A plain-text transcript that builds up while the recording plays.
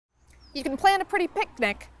You can plan a pretty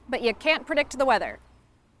picnic, but you can't predict the weather.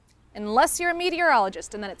 Unless you're a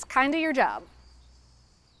meteorologist, and then it's kinda your job.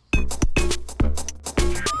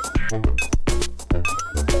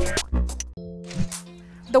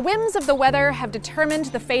 The whims of the weather have determined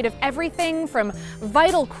the fate of everything from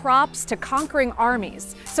vital crops to conquering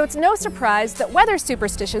armies, so it's no surprise that weather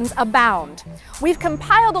superstitions abound. We've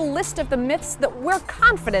compiled a list of the myths that we're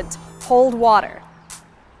confident hold water.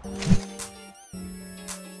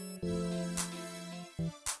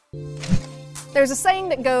 There's a saying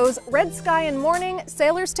that goes, red sky in morning,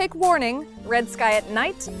 sailors take warning, red sky at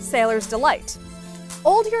night, sailors delight.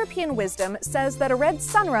 Old European wisdom says that a red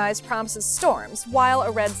sunrise promises storms, while a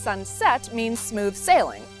red sunset means smooth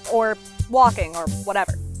sailing, or walking, or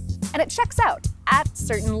whatever. And it checks out at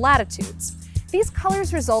certain latitudes. These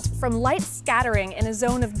colors result from light scattering in a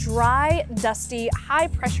zone of dry, dusty,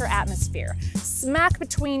 high-pressure atmosphere, smack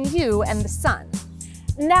between you and the sun.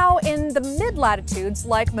 Now, in the mid-latitudes,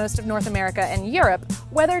 like most of North America and Europe,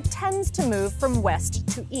 weather tends to move from west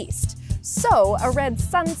to east. So, a red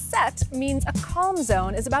sunset means a calm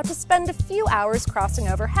zone is about to spend a few hours crossing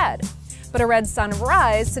overhead. But a red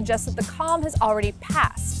sunrise suggests that the calm has already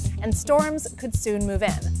passed, and storms could soon move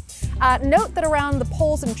in. Note that around the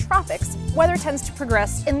poles and tropics, weather tends to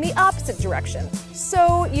progress in the opposite direction,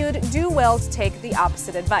 so you'd do well to take the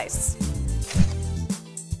opposite advice.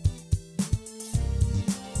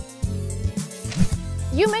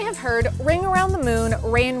 You may have heard ring around the moon,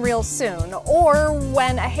 rain real soon, or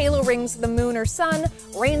when a halo rings the moon or sun,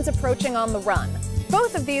 rain's approaching on the run.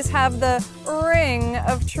 Both of these have the ring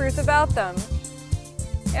of truth about them.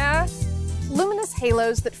 Yeah? Luminous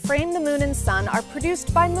halos that frame the moon and sun are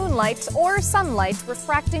produced by moonlight or sunlight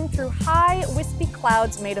refracting through high, wispy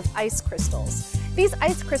clouds made of ice crystals. These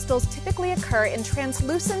ice crystals typically occur in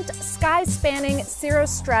translucent, sky-spanning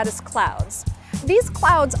cirrostratus clouds. These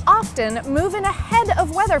clouds often move in ahead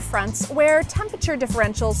of weather fronts where temperature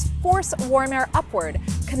differentials force warm air upward,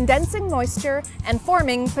 condensing moisture and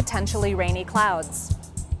forming potentially rainy clouds.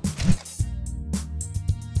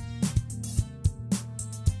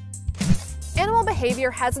 Animal behavior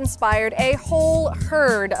has inspired a whole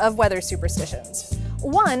herd of weather superstitions.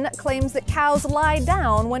 One claims that cows lie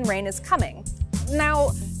down when rain is coming.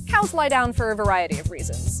 Now, cows lie down for a variety of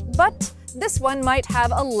reasons, but this one might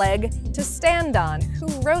have a leg to stand on. Who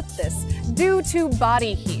wrote this? Due to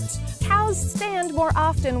body heat. Cows stand more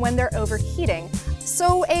often when they're overheating,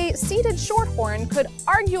 so a seated shorthorn could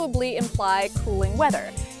arguably imply cooling weather,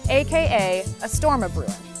 aka a storm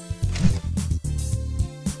a-brewing.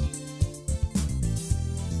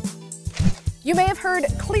 You may have heard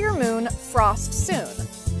clear moon, frost soon.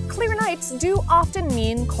 Clear nights do often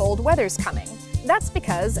mean cold weather's coming. That's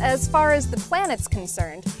because, as far as the planet's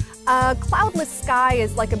concerned, a cloudless sky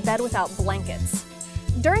is like a bed without blankets.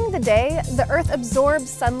 During the day, the Earth absorbs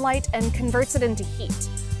sunlight and converts it into heat.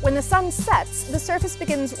 When the sun sets, the surface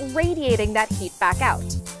begins radiating that heat back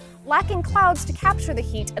out. Lacking clouds to capture the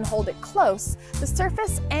heat and hold it close, the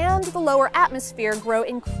surface and the lower atmosphere grow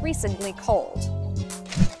increasingly cold.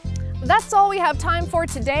 That's all we have time for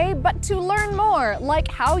today, but to learn more, like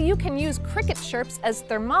how you can use cricket chirps as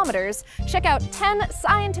thermometers, check out 10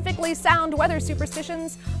 scientifically sound weather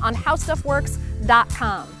superstitions on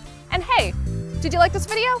HowStuffWorks.com. And hey, did you like this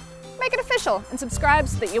video? Make it official and subscribe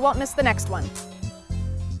so that you won't miss the next one.